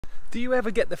Do you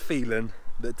ever get the feeling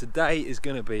that today is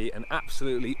going to be an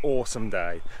absolutely awesome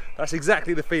day? That's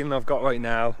exactly the feeling I've got right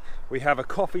now. We have a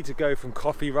coffee to go from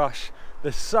Coffee Rush.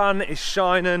 The sun is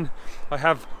shining. I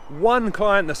have one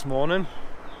client this morning,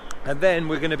 and then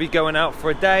we're going to be going out for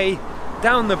a day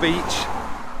down the beach.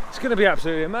 It's going to be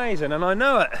absolutely amazing, and I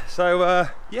know it. So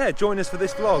yeah, join us for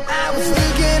this vlog. I was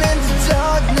looking into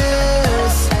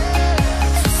darkness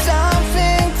for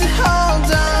something to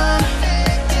hold on.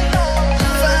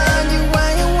 Find you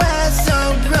when you were so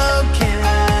broken.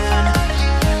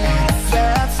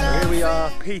 So here we are,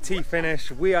 PT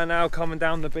finished. We are now coming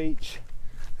down the beach.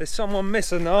 There's someone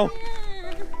missing though.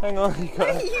 Hang on, you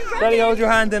got Daddy, hold your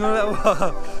hand in a little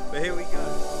while. But here we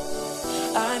go.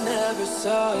 I never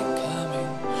saw it coming.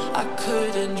 I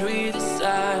couldn't read the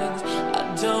signs.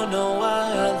 I don't know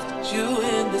why I let you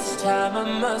in this time.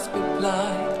 I must be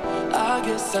blind. I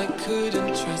guess I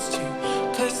couldn't trust you,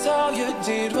 'cause all you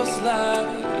did was lie.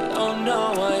 Oh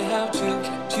no, I have to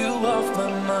get you off my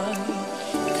mind.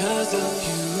 'Cause of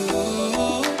you,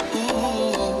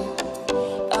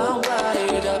 I'm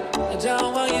wired up. I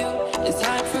don't want you. It's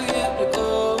time for you to go.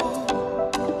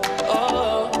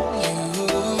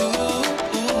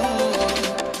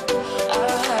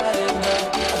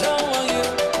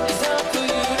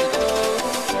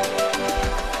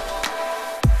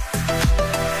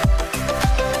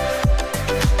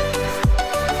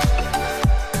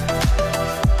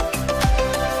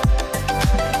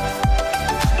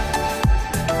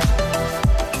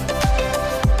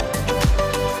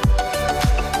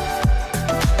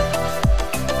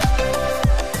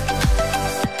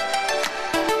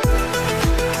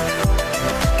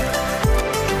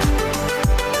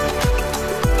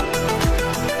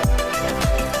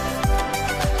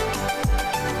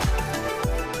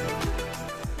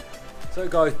 So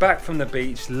guys, back from the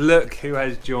beach, look who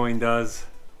has joined us.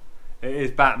 It is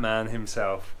Batman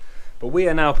himself. But we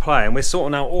are now playing, we're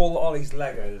sorting out all Ollie's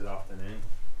Lego this afternoon.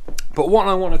 But what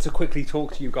I wanted to quickly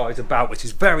talk to you guys about, which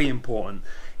is very important,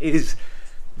 is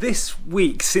this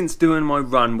week since doing my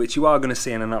run, which you are going to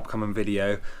see in an upcoming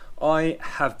video, I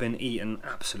have been eating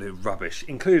absolute rubbish,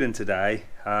 including today.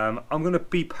 I'm going to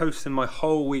be posting my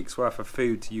whole week's worth of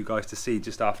food to you guys to see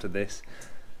just after this.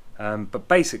 But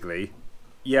basically,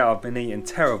 yeah, I've been eating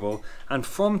terrible, and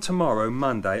from tomorrow,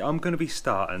 Monday, I'm going to be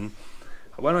starting,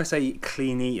 when I say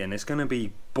clean eating, it's going to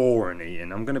be boring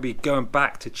eating. I'm going to be going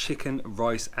back to chicken,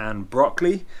 rice and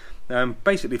broccoli,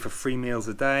 basically for 3 meals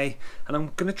a day, and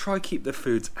I'm going to try keep the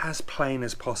foods as plain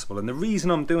as possible. And the reason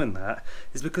I'm doing that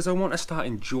is because I want to start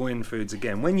enjoying foods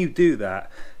again. When you do that,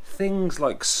 things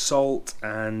like salt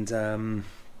and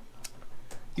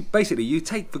you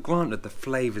take for granted the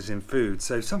flavours in food.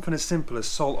 So something as simple as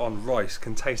salt on rice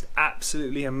can taste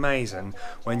absolutely amazing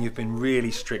when you've been really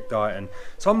strict dieting.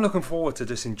 So I'm looking forward to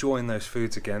just enjoying those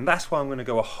foods again. That's why I'm going to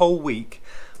go a whole week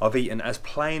of eating as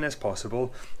plain as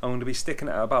possible. I'm going to be sticking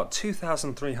at about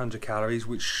 2,300 calories,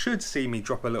 which should see me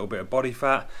drop a little bit of body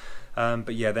fat.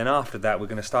 But yeah, then after that we're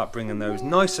going to start bringing those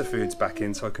nicer foods back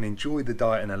in so I can enjoy the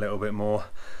dieting a little bit more.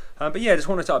 But yeah, just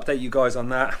wanted to update you guys on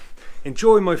that.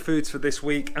 Enjoy my foods for this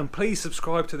week, and please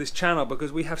subscribe to this channel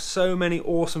because we have so many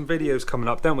awesome videos coming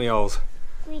up, don't we, Ols?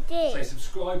 We do. Say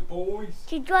subscribe, boys.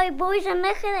 Subscribe, boys, and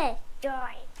look at it.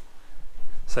 Joy.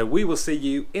 So we will see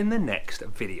you in the next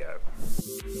video.